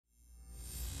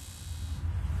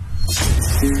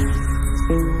Hey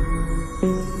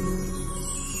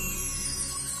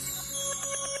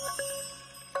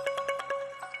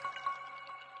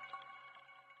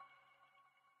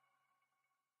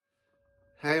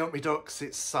up me ducks,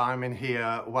 it's Simon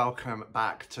here. Welcome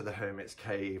back to the Hermit's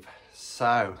Cave.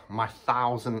 So, my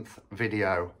 1000th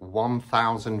video,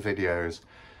 1000 videos.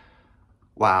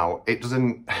 Wow, it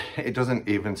doesn't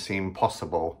even seem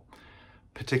possible,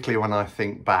 particularly when I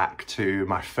think back to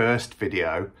my first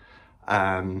video.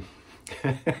 And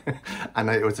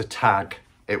it was a tag.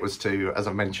 It was to, as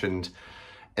I mentioned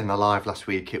in the live last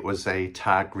week, it was a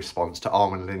tag response to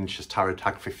Arwen Lynch's Tarot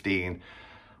Tag 15.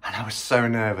 And I was so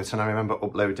nervous, and I remember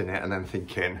uploading it and then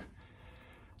thinking,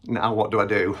 now what do I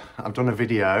do? I've done a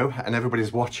video and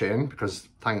everybody's watching because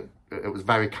it was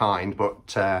very kind,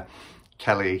 but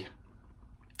Kelly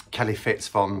Fitz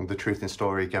from The Truth in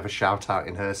Story gave a shout out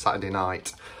in her Saturday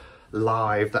night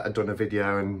live that I'd done a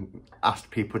video and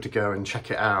asked people to go and check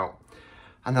it out.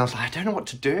 And I was like, I don't know what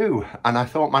to do. And I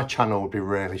thought my channel would be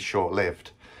really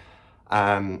short-lived.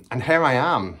 And here I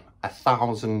am,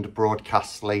 1000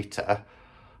 broadcasts later,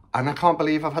 and I can't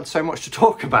believe I've had so much to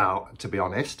talk about, to be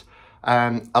honest.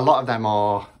 A lot of them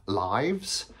are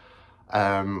lives.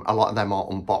 A lot of them are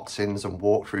unboxings and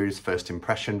walkthroughs, first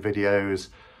impression videos.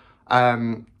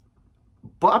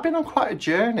 But I've been on quite a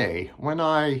journey when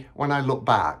I look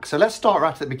back. So let's start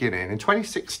right at the beginning. In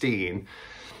 2016,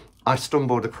 I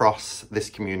stumbled across this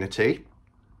community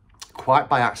quite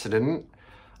by accident.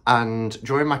 And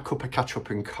during my Cup of Catch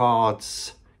Up and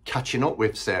Cards catching up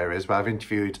with series, where I've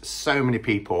interviewed so many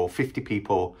people, 50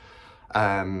 people,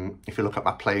 if you look at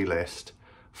my playlist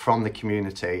from the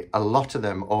community, a lot of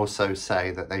them also say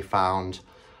that they found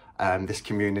this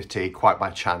community quite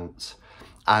by chance,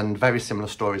 and very similar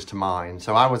stories to mine.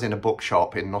 So I was in a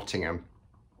bookshop in Nottingham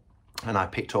and I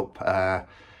picked up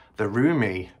the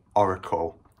Rumi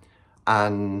Oracle,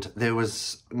 and there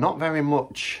was not very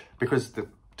much, because the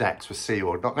decks were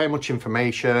sealed, not very much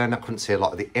information. I couldn't see a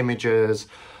lot of the images,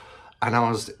 and I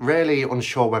was really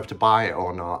unsure whether to buy it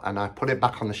or not. And I put it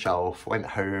back on the shelf, went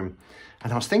home,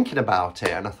 and I was thinking about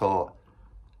it, and I thought,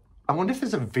 I wonder if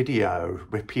there's a video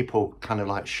where people kind of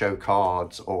like show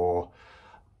cards or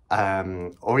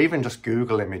even just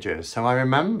Google images. So I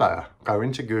remember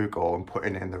going to Google and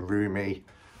putting in the Rumi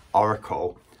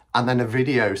Oracle and then a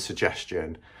video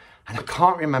suggestion. And I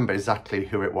can't remember exactly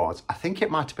who it was. I think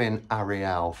it might have been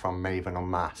Ariel from Maven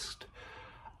Unmasked.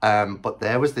 But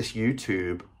there was this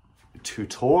YouTube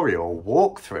tutorial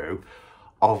walkthrough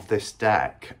of this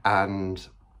deck, and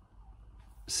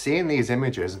seeing these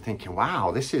images and thinking,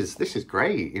 wow, this is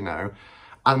great, you know,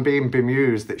 and being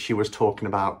bemused that she was talking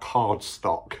about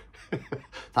cardstock.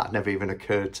 That never even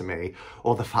occurred to me.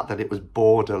 Or the fact that it was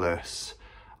borderless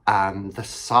and the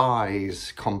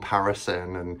size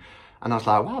comparison, and I was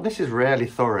like, wow, this is really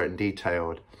thorough and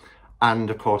detailed. And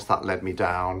of course that led me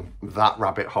down that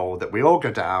rabbit hole that we all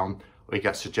go down. We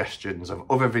get suggestions of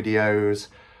other videos.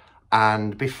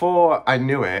 And before I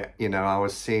knew it, you know, I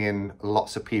was seeing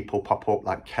lots of people pop up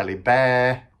like Kelly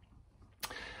Bear,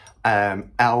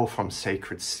 Elle from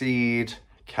Sacred Seed,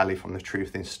 Kelly from The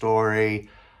Truth in Story.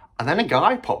 And then a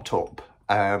guy popped up,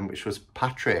 which was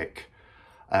Patrick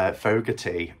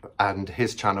Fogarty, and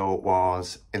his channel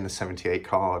was In the 78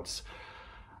 Cards.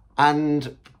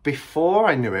 And before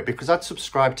I knew it, because I'd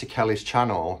subscribed to Kelly's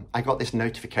channel, I got this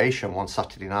notification one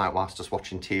Saturday night whilst I was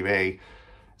watching TV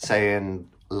saying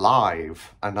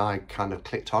live, and I kind of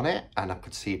clicked on it and I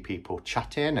could see people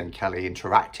chatting and Kelly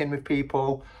interacting with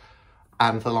people.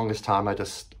 And for the longest time I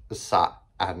just sat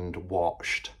and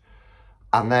watched.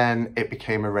 And then it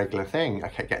became a regular thing. I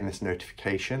kept getting this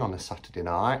notification on a Saturday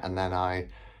night, and then I,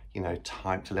 you know,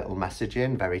 typed a little message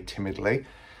in very timidly.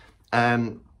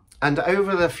 And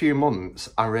over the few months,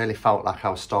 I really felt like I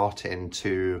was starting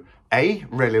to, A,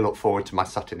 really look forward to my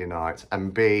Saturday nights,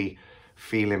 and B,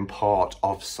 feeling part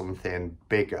of something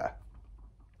bigger.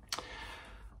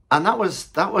 And that was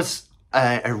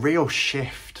a real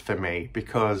shift for me,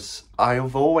 because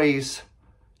I've always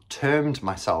termed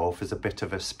myself as a bit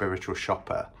of a spiritual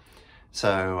shopper.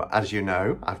 So as you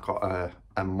know, I've got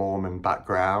a Mormon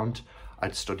background.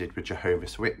 I'd studied with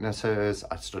Jehovah's Witnesses,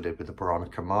 I'd studied with the Brahma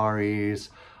Kumaris,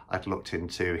 I'd looked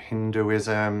into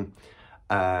Hinduism,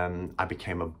 I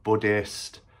became a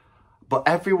Buddhist. But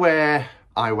everywhere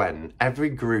I went, every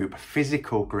group,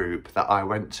 physical group that I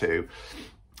went to,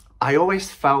 I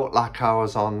always felt like I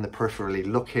was on the periphery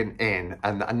looking in,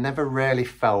 and I never really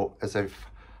felt as if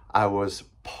I was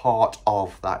part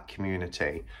of that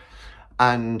community.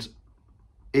 And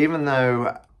even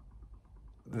though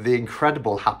the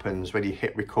incredible happens when you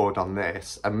hit record on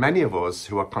this, and many of us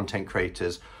who are content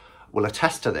creators will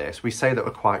attest to this. We say that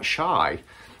we're quite shy,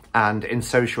 and in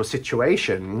social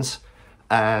situations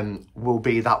will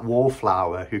be that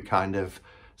wallflower who kind of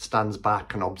stands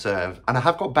back and observe. And I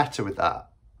have got better with that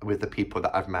with the people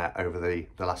that I've met over the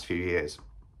last few years.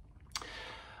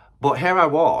 But here I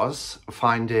was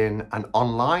finding an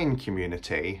online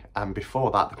community, and before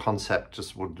that the concept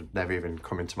just would have never even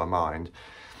come into my mind,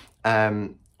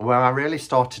 where I really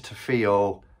started to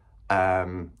feel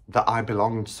that I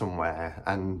belonged somewhere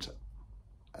and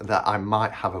that I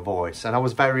might have a voice. And I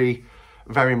was very,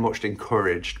 very much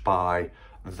encouraged by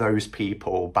those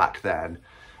people back then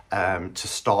to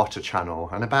start a channel.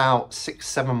 And about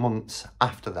 6-7 months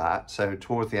after that, so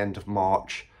towards the end of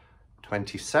March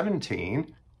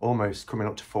 2017, almost coming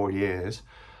up to 4 years,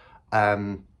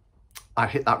 I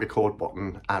hit that record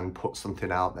button and put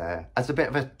something out there as a bit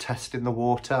of a test in the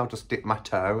water. I'll just dip my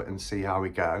toe and see how we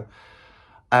go.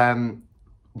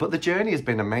 But the journey has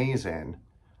been amazing.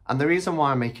 And the reason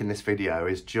why I'm making this video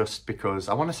is just because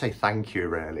I want to say thank you,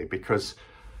 really, because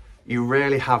you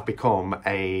really have become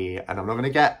and I'm not going to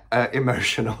get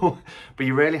emotional, but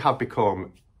you really have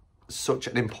become such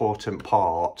an important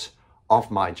part of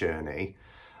my journey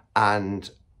and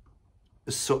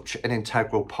such an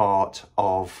integral part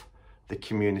of the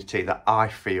community that I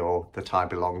feel that I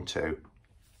belong to.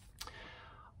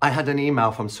 I had an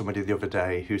email from somebody the other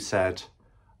day who said,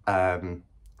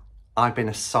 I've been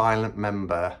a silent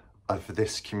member of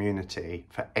this community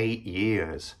for 8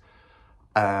 years,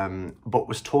 but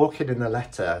was talking in the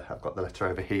letter, I've got the letter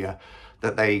over here,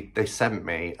 that they sent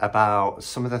me about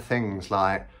some of the things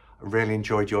like, I really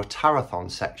enjoyed your Tarathon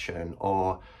section,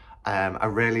 or I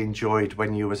really enjoyed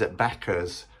when you was at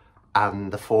Becca's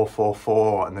and the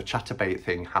 444 and the Chatterbait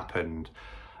thing happened.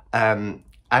 And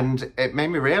it made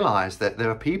me realise that there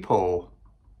are people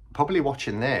probably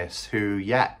watching this who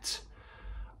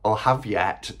have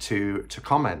yet to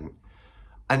comment.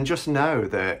 And just know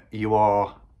that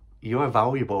you're a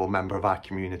valuable member of our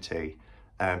community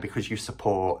because you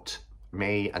support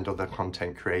me and other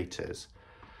content creators.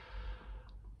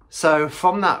 So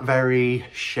from that very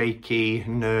shaky,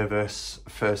 nervous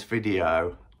first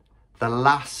video, the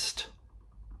last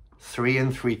 3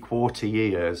 3/4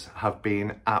 years have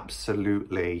been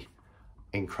absolutely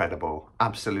incredible,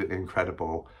 absolutely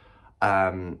incredible.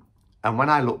 And when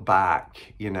I look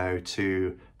back, you know,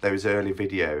 to those early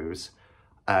videos,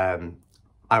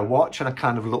 I watch and I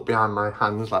kind of look behind my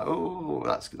hands like, oh,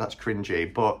 that's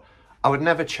cringy, but I would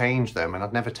never change them and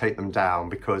I'd never take them down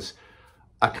because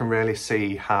I can really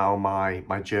see how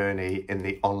my journey in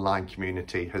the online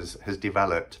community has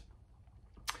developed.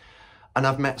 And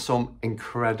I've met some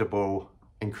incredible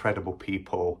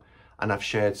people, and I've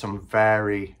shared some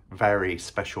very, very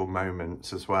special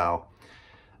moments as well.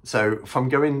 So from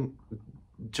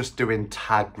just doing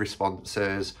tag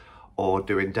responses or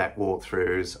doing deck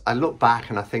walkthroughs, I look back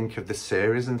and I think of the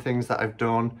series and things that I've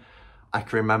done. I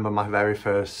can remember my very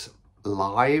first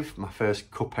live, my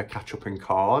first Cuppa Catch Up in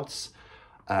Cards,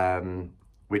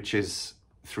 which is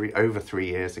over 3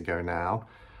 years ago now.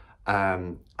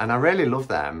 And I really love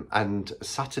them. And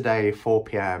Saturday 4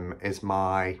 PM is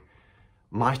my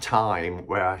time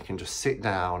where I can just sit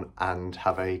down and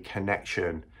have a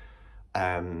connection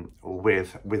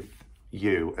with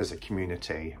you as a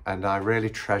community. And I really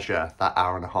treasure that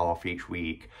hour and a half each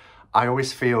week. I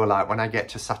always feel like when I get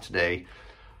to Saturday,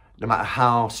 no matter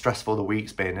how stressful the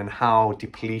week's been and how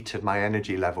depleted my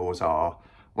energy levels are,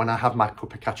 when I have my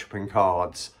Cuppa Catch Up in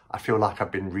Cards, I feel like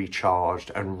I've been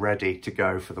recharged and ready to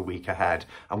go for the week ahead.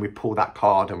 And we pull that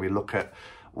card and we look at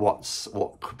what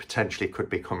potentially could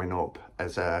be coming up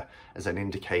as an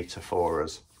indicator for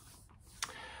us.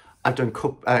 I've done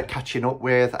catching up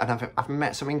with, and I've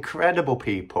met some incredible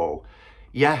people.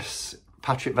 Yes,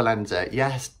 Patrick Valenza,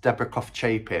 yes, Deborah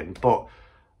Croft-Chapin, but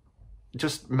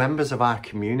just members of our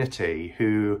community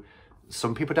who,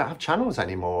 some people don't have channels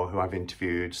anymore who I've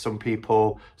interviewed. Some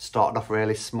people started off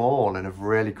really small and have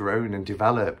really grown and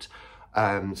developed.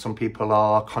 Some people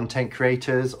are content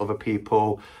creators, other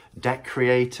people deck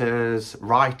creators,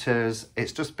 writers.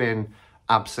 It's just been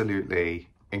absolutely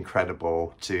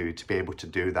incredible to be able to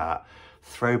do that.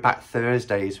 Throwback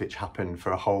Thursdays, which happened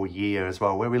for a whole year as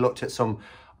well, where we looked at some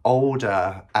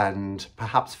older and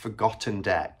perhaps forgotten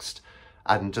decks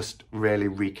and just really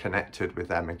reconnected with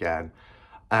them again.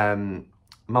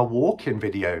 My walk-in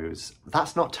videos,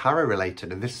 that's not tarot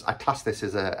related, and I class this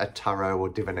as a tarot or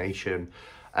divination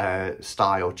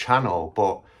style channel,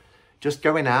 but just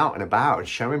going out and about and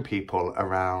showing people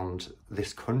around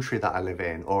this country that I live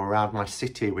in, or around my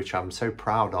city, which I'm so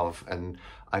proud of, and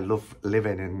I love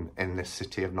living in this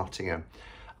city of Nottingham,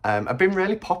 have been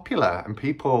really popular, and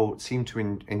people seem to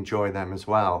enjoy them as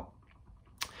well.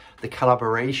 the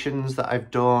collaborations that I've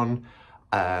done,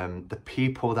 the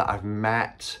people that I've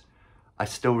met. I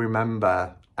still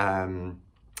remember, and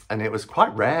it was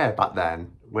quite rare back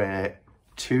then, where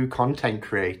two content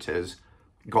creators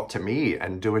got to meet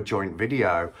and do a joint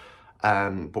video.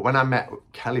 But when I met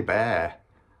Kelly Bear,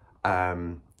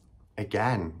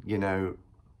 again, you know,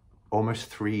 almost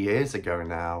 3 years ago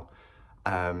now,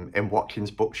 in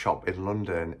Watkins Bookshop in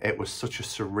London, it was such a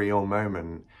surreal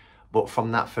moment. But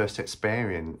from that first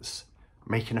experience,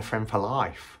 making a friend for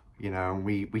life, you know, and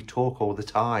we talk all the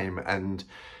time. And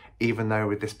even though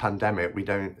with this pandemic, we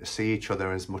don't see each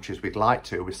other as much as we'd like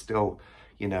to, we're still,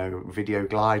 you know, video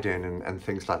gliding and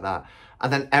things like that.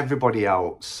 And then everybody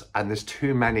else, and there's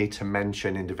too many to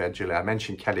mention individually. I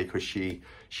mentioned Kelly because she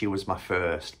was my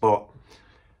first, but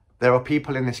there are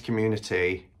people in this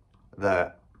community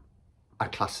that I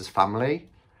class as family.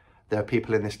 There are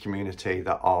people in this community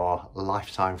that are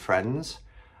lifetime friends,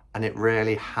 and it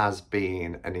really has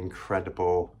been an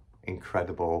incredible,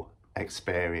 incredible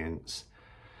experience.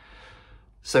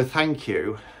 So thank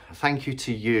you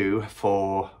to you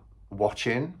for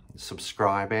watching,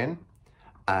 subscribing,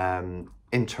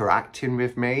 interacting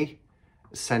with me,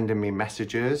 sending me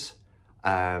messages.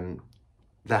 There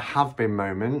have been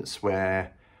moments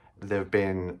where there have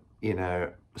been, you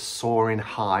know, soaring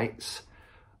heights,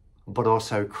 but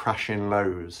also crashing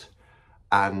lows.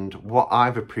 And what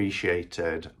I've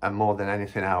appreciated, and more than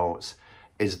anything else,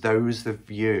 is those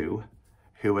of you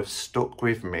who have stuck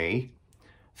with me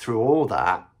through all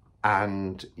that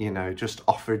and, you know, just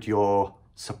offered your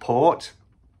support,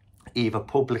 either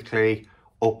publicly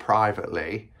or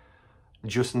privately.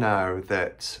 Just know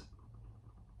that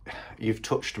you've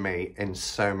touched me in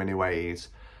so many ways,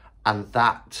 and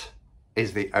that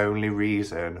is the only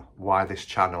reason why this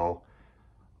channel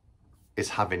is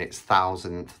having its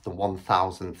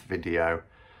 1000th video.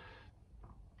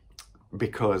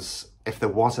 Because if there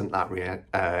wasn't that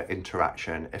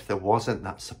interaction, if there wasn't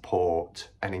that support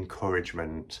and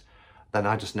encouragement, then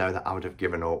I just know that I would have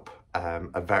given up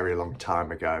a very long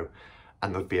time ago,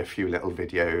 and there'd be a few little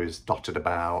videos dotted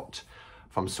about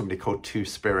from somebody called Two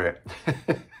Spirit.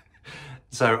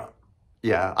 So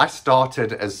yeah, I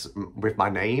started with my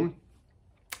name,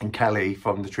 and Kelly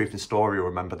from The Truth in Story will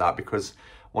remember that, because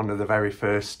one of the very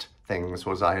first things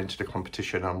was I entered a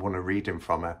competition and won a reading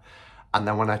from her. And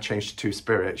then when I changed to Two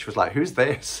Spirit, she was like, who's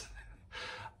this?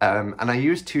 And I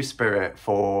used Two Spirit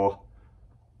for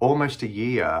almost a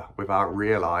year without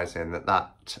realizing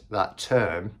that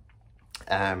term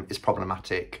is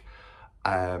problematic.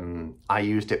 I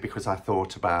used it because I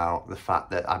thought about the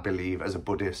fact that I believe as a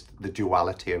Buddhist, the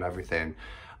duality of everything,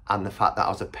 and the fact that I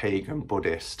was a pagan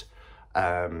Buddhist,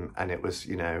 and it was,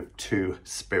 you know, Two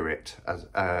Spirit.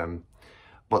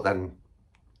 But then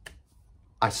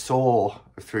I saw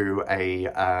through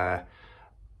a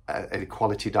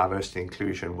equality, diversity,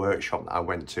 inclusion workshop that I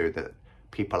went to that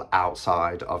people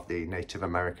outside of the Native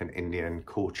American Indian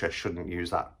culture shouldn't use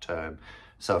that term.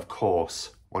 So of course,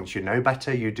 once you know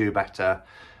better, you do better.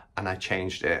 And I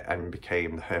changed it and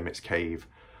became the Hermit's Cave,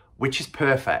 which is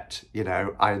perfect. You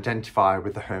know, I identify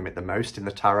with the Hermit the most in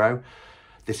the tarot.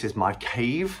 This is my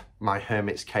cave, my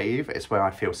Hermit's Cave. It's where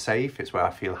I feel safe. It's where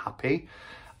I feel happy.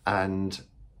 And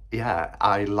yeah,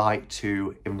 I like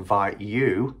to invite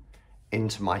you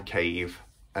into my cave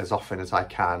as often as I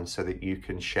can, so that you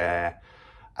can share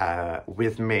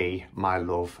with me my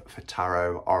love for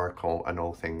tarot, oracle, and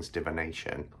all things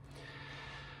divination.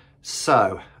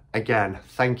 So again,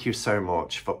 thank you so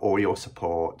much for all your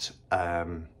support.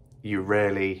 You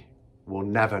really will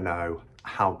never know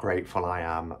how grateful I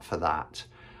am for that.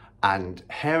 And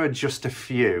here are just a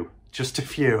few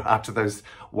out of those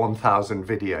 1000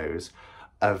 videos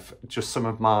of just some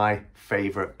of my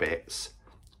favorite bits.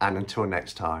 And until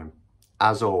next time,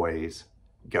 as always,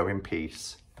 go in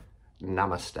peace,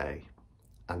 namaste,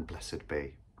 and blessed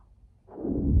be.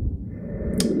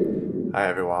 Hi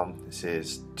everyone, this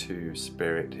is Two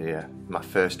Spirit here. My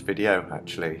first video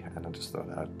actually, and I just thought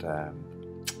I'd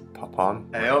pop on.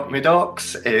 Hey up, me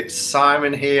ducks, it's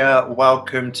Simon here.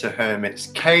 Welcome to Hermit's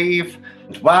Cave.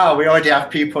 Wow, we already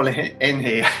have people in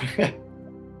here.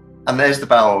 And there's the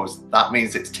bells. That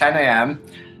means it's 10 AM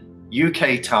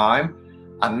UK time,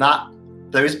 and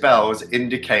those bells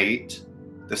indicate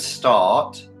the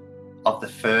start of the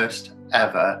first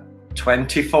ever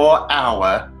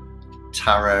 24-hour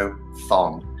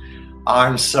tarot-thon.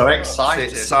 I'm so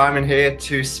excited. It's Simon here,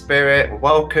 Two Spirit.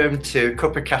 Welcome to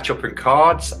Cup of Catch Up and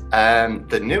Cards.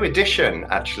 The new edition,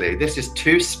 actually. This is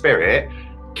Two Spirit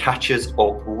Catches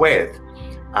Up With.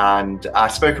 And I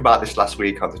spoke about this last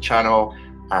week on the channel.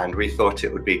 and we thought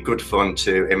it would be good fun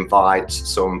to invite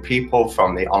some people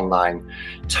from the online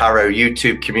tarot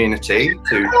YouTube community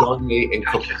to join me in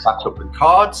Couple Sat Up with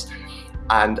Cards.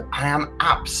 And I am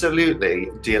absolutely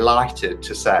delighted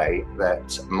to say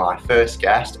that my first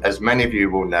guest, as many of you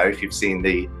will know if you've seen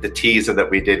the teaser that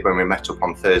we did when we met up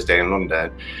on Thursday in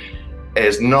London,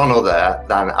 is none other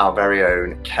than our very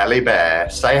own Kelly Bear.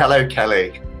 Say hello,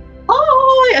 Kelly.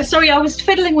 Oh, sorry, I was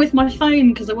fiddling with my phone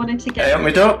because I wanted to get... Hey,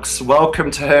 my ducks,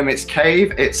 welcome to Hermit's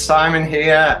Cave. It's Simon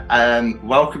here, and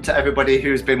welcome to everybody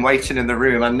who's been waiting in the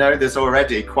room. I know there's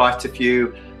already quite a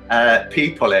few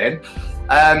people in.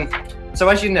 So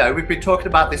as you know, we've been talking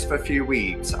about this for a few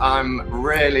weeks. I'm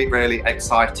really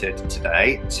excited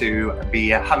today to be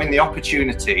having the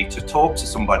opportunity to talk to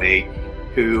somebody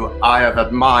who I have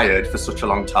admired for such a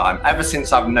long time. Ever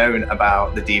since I've known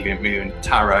about the Deviant Moon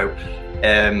Tarot,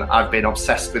 I've been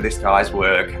obsessed with this guy's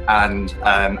work, and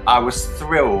I was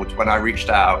thrilled when I reached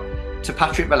out to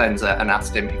Patrick Valenza and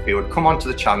asked him if he would come onto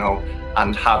the channel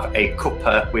and have a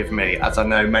cuppa with me, as I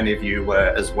know many of you were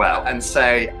as well, and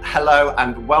say hello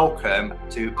and welcome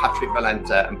to Patrick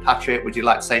Valenza. And Patrick, would you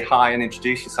like to say hi and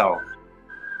introduce yourself?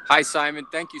 Hi, Simon.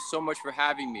 Thank you so much for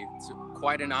having me. It's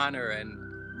quite an honor and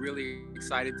really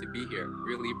excited to be here.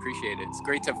 Really appreciate it. It's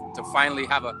great to finally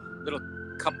have a little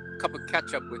cup of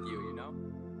catch up with you, you know?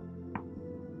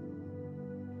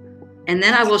 And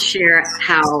then I will share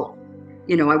how,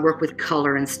 you know, I work with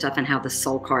color and stuff and how the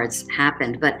soul cards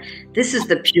happened, but this is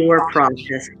the pure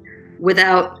process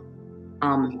without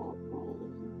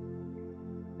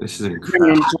this is incredible.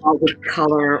 Involved with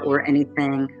color or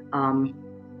anything. I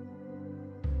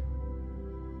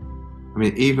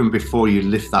mean, even before you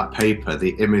lift that paper,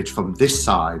 the image from this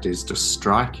side is just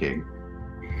striking.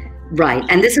 Right,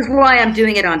 and this is why I'm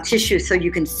doing it on tissue, so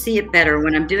you can see it better.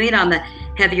 When I'm doing it on the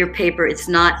heavier paper, it's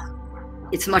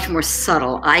much more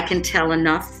subtle. I can tell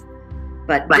enough,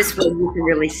 but this way you can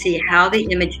really see how the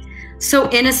image, so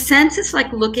in a sense, it's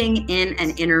like looking in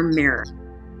an inner mirror.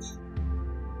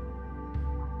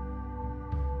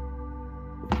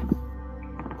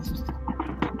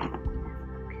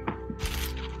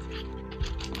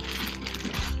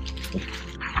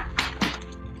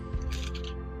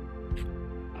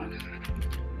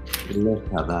 Look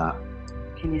at that.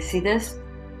 Can you see this?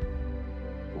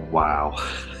 Wow.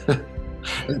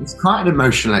 It's quite an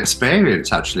emotional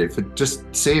experience, actually, for just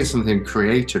seeing something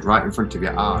created right in front of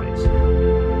your eyes.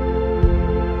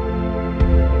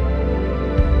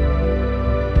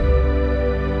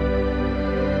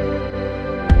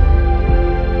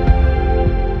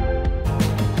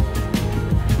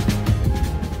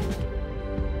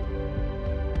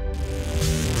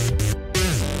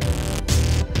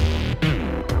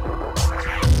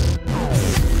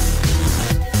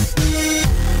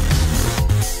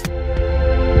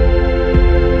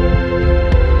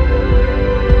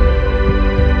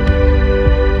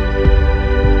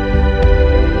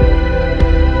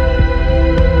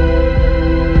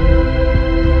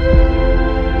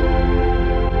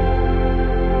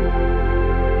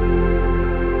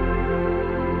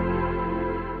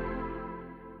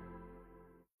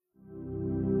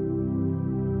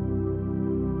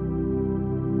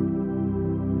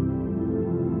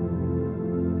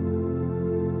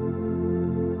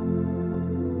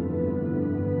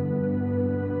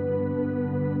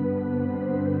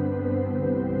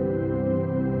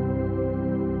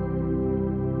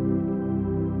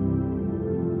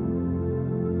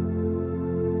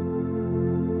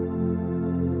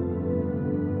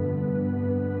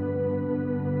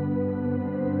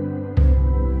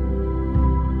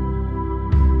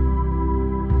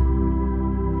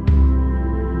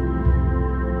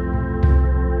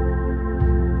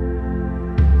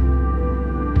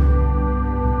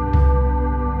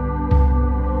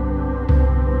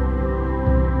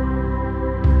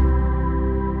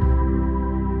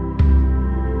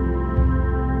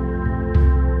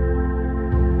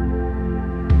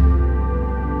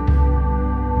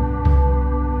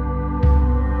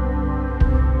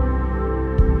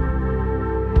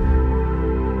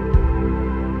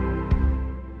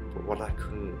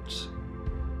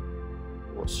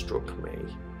 What struck me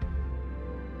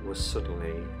was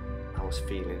suddenly I was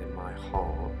feeling in my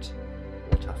heart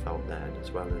what I felt then, as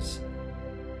well as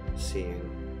seeing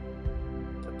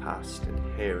the past and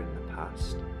hearing the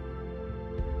past.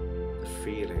 The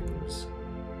feelings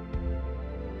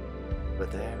were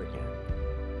there again,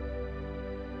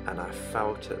 and I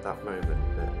felt at that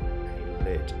moment that a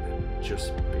lid had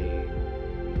just been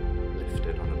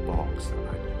lifted on a box that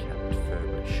I'd kept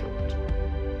firmly shut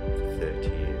for 30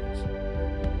 years.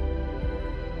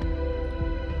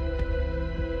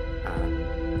 And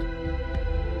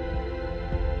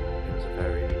it was a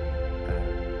very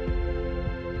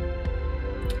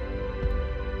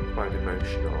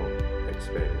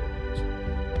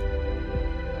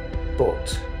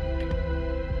But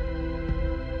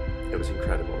it was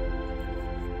incredible.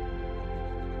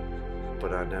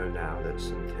 But I know now that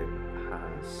something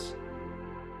has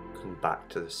come back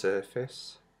to the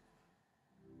surface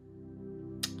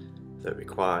that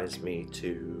requires me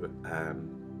to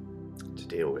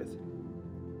deal with.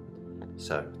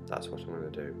 So that's what I'm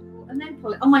going to do. And then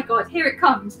pull it. Oh my god, here it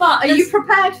comes. But are you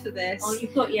prepared for this? Oh,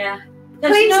 you've got, yeah.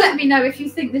 Please let me know if you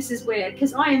think this is weird,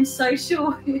 because I am so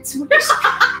sure it's weird.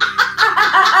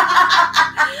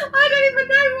 I don't even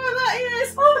know what that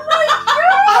is. Oh my god!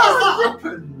 How's that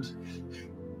happened?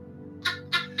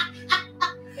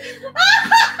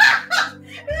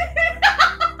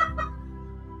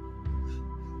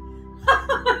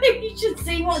 You should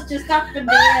see what's just happened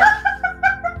here.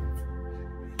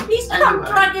 He's come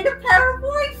dragging a pair of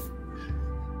wife.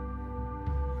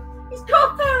 He's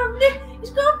got a pair of wife.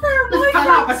 They fell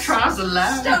out my trouser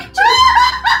leg. Stuck to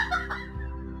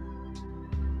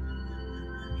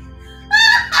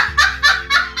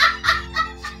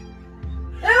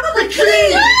The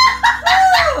clean!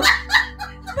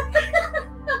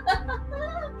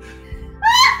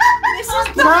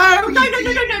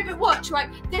 No, but watch, right?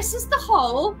 This is the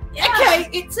hole. Yeah. Okay,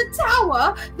 it's a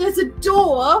tower. There's a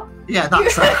door. Yeah,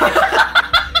 that's it.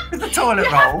 The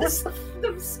toilet rolls.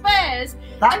 The spares.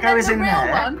 That goes in real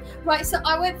there. One. Right, so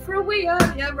I went for a wee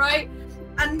earlier, right?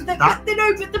 And but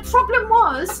the problem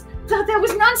was that there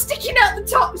was none sticking out the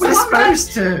top. So We're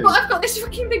supposed to. But I've got this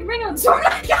fucking big ring on, so I'm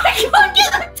like, I can't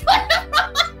get the toilet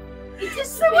roll.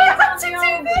 So I had to do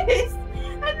this.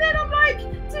 And then I'm like,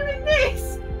 doing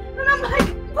this. And I'm like,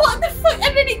 what the fuck?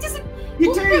 And then it doesn't.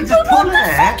 You do, just pull what it. the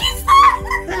fuck is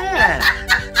that?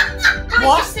 There.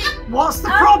 What's the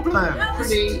problem?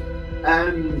 Pretty,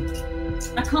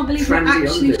 I can't believe you're trendy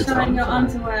actually unders, showing your aren't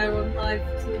they? underwear on live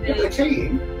Yeah, they're TV.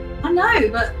 clean. I know,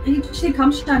 but you should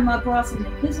come showing my bras and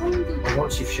knickers on. Well,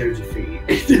 once you've showed your feet,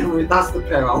 that's the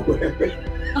pair I'll wear.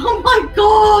 Oh my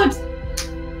god!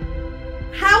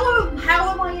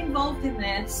 How am I involved in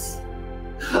this?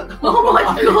 Oh my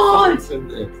god!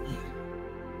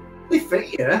 They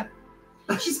fit you.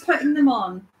 She's putting them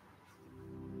on.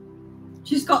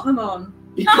 She's got them on.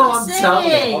 You can't tell.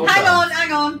 see. Hold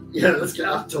Hang on. Yeah, let's get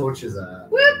our torches out.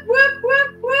 Whoop, whoop,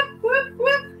 whoop, whoop, whoop,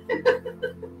 whoop.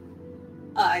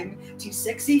 I'm too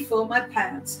sexy for my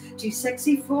pants. Too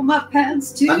sexy for my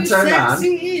pants. Too And turn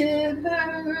sexy it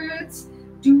hurts.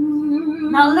 Do.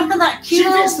 Now look at that She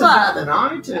cute fits little them butt. better than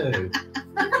I do.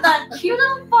 Look at that cute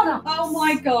little butt. Oh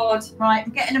my god. Right,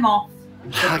 I'm getting him off.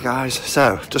 Hi guys,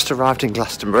 so just arrived in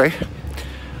Glastonbury.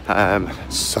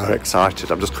 So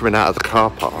excited, I'm just coming out of the car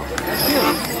park.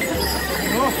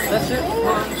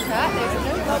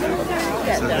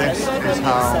 So this is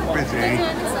how busy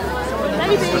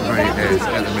Glastonbury is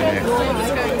at the minute.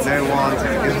 No one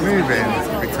is moving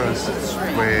because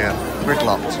we're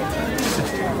gridlocked.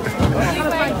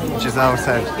 Giselle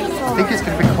said, I think it's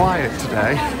going to be quiet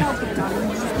today.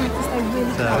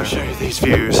 So I'll show you these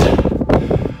views.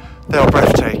 They are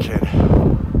breathtaking.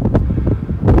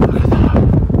 Look at that.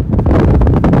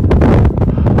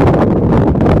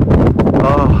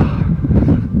 Oh,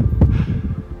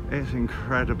 it's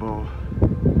incredible.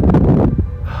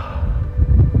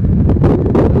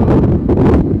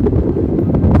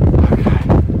 Okay,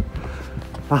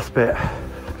 last bit.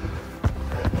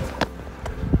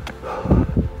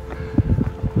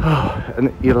 And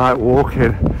you're like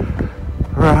walking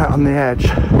right on the edge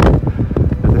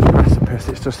of this precipice.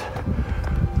 It's just,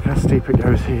 look how steep it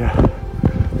goes here.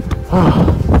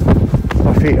 Oh,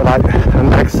 my feet are like, and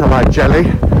legs are like jelly.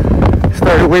 It's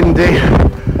very windy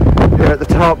here at the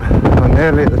top, or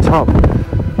nearly at the top.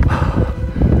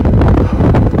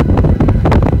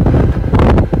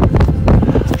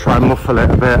 Let's try and muffle it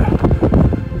a bit.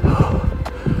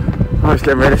 Oh, it's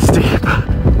getting really steep.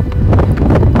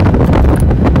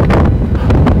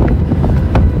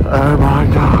 Oh my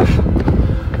gosh.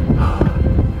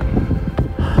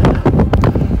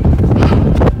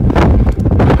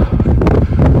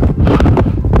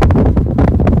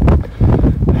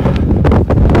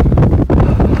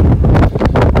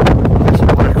 Let's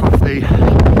work off the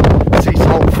sea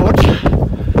salt fudge.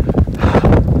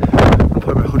 I'll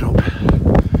put my hood up.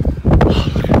 Oh,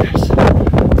 look at this.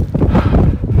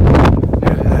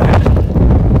 Nearly there.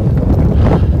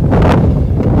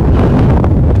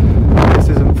 This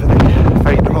isn't for the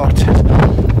faint-hearted.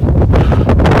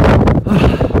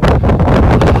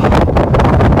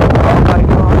 Oh my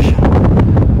gosh,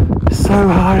 so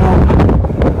high up.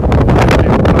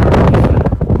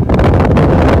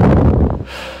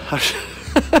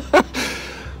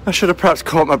 I should have perhaps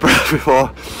caught my breath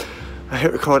before I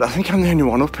hit record. I think I'm the only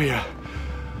one up here.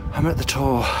 I'm at the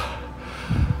top.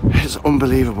 It's is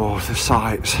unbelievable, the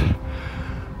sights.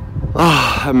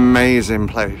 Ah, amazing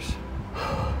place.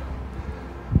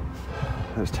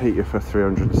 Let's take you for a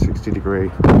 360-degree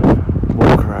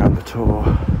walk around the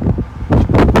tour.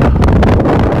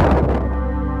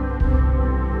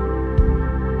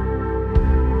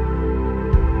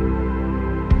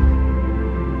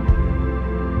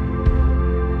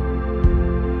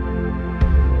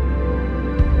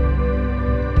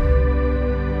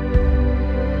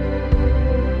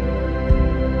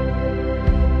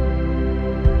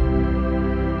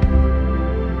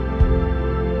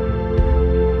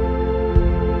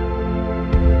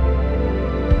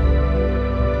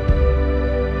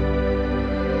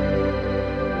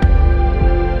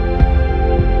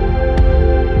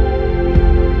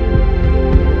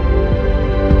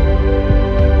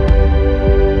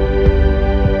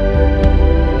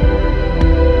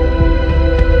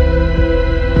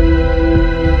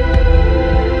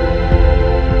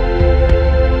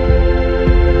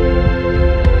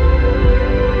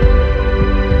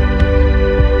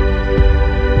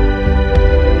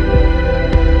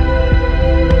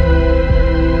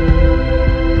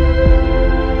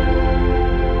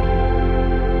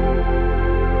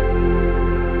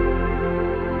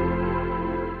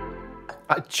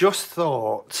 I just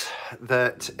thought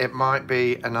that it might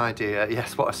be an idea.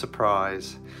 Yes, what a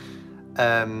surprise.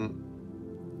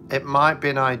 It might be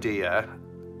an idea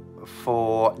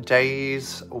for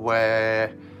days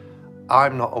where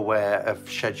I'm not aware of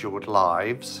scheduled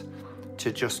lives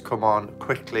to just come on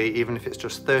quickly, even if it's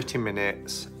just 30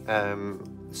 minutes,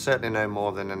 certainly no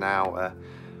more than an hour,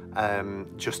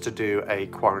 just to do a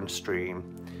quarantine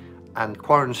stream. And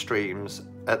quarantine streams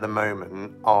at the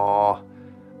moment are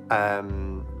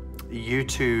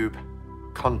YouTube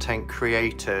content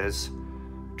creators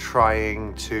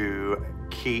trying to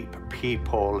keep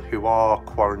people who are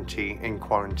in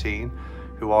quarantine,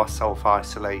 who are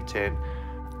self-isolating,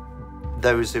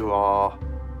 those who are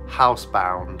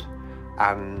housebound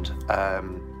and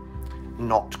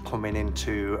not coming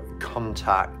into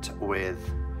contact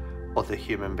with other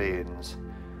human beings.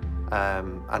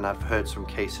 And I've heard some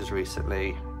cases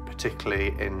recently,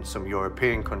 particularly in some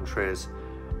European countries,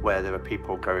 where there are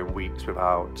people going weeks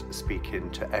without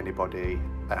speaking to anybody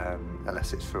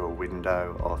unless it's through a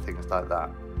window or things like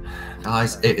that.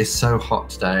 Guys, it is so hot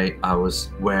today. I was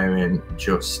wearing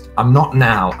I'm not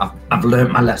now, I've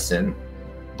learned my lesson,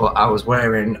 but I was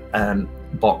wearing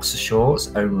boxer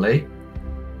shorts only.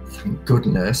 Thank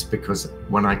goodness, because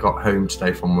when I got home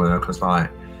today from work, I was like,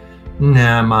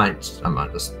 nah, I might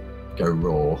just go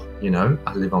raw, you know.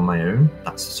 I live on my own.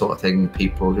 That's the sort of thing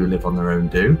people who live on their own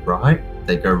do, right?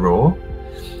 They go raw.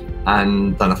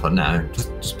 And then I thought, no,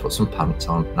 just put some pants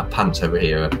on. Now, pants over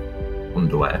here are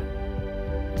underwear.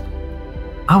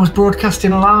 I was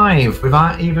broadcasting live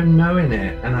without even knowing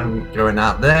it, and I'm going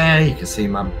out there. You can see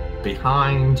my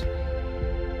behind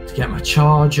to get my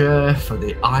charger for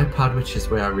the iPad, which is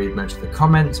where I read most of the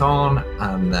comments on.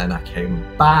 And then I came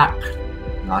back,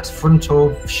 nice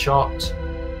frontal shot.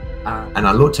 And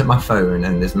I looked at my phone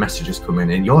and there's messages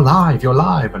coming in, you're live,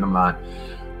 and I'm like,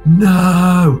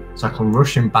 no. So I come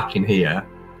rushing back in here.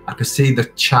 I could see the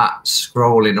chat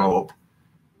scrolling up.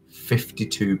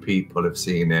 52 people have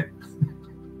seen it.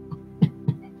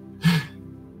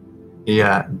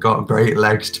 Yeah, got great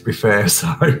legs, to be fair,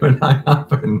 Simon. I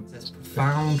haven't. It says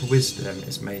profound wisdom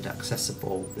is made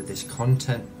accessible with this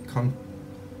content.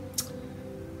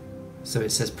 So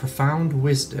it says profound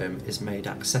wisdom is made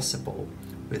accessible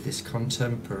with this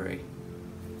contemporary.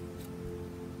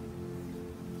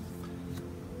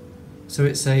 So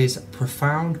it says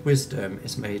profound wisdom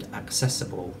is made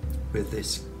accessible with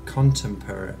this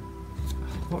contemporary.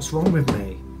 What's wrong with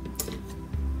me?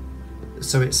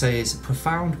 So it says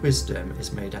profound wisdom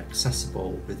is made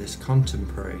accessible with this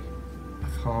contemporary.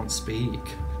 I can't speak.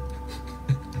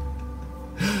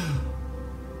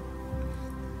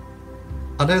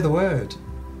 I know the word.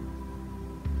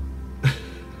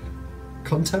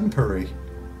 Contemporary.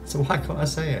 So why can't I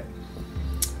say it?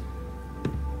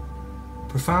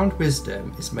 Profound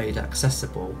wisdom is made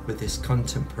accessible with this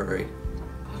contemporary.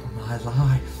 Oh, my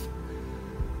life.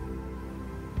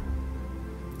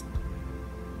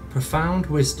 Profound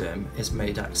wisdom is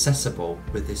made accessible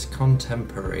with this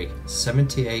contemporary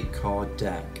 78-card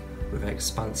deck with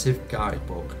expansive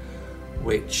guidebook,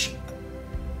 which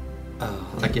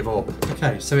I give up.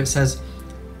 Okay, so it says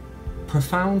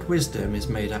profound wisdom is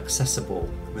made accessible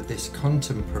with this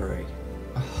contemporary.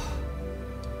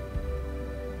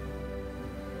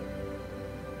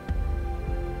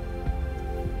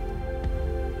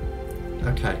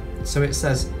 Okay, so it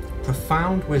says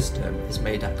profound wisdom is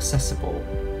made accessible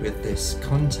with this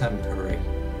contemporary.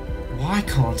 Why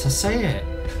can't I say it?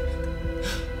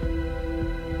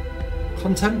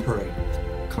 Contemporary.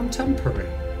 Contemporary.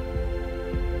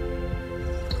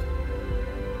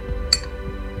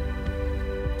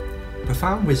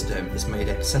 Profound wisdom is made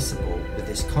accessible with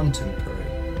this contemporary.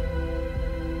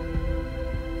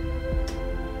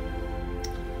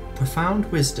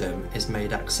 Profound wisdom is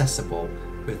made accessible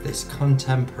with this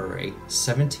contemporary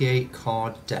 78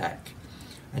 card deck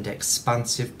and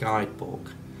expansive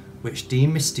guidebook, which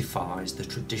demystifies the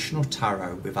traditional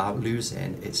tarot without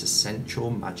losing its essential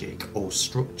magic or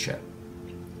structure.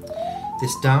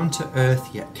 This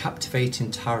down-to-earth yet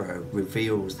captivating tarot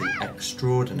reveals the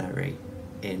extraordinary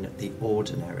in the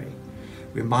ordinary,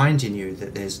 reminding you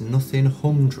that there's nothing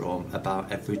humdrum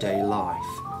about everyday life.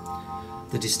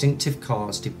 The distinctive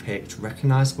cards depict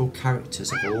recognisable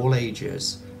characters of all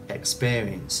ages,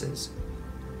 experiences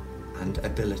and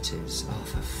abilities. Oh,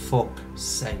 for fuck's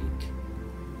sake.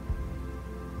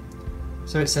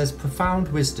 So it says profound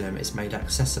wisdom is made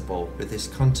accessible with this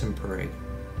contemporary.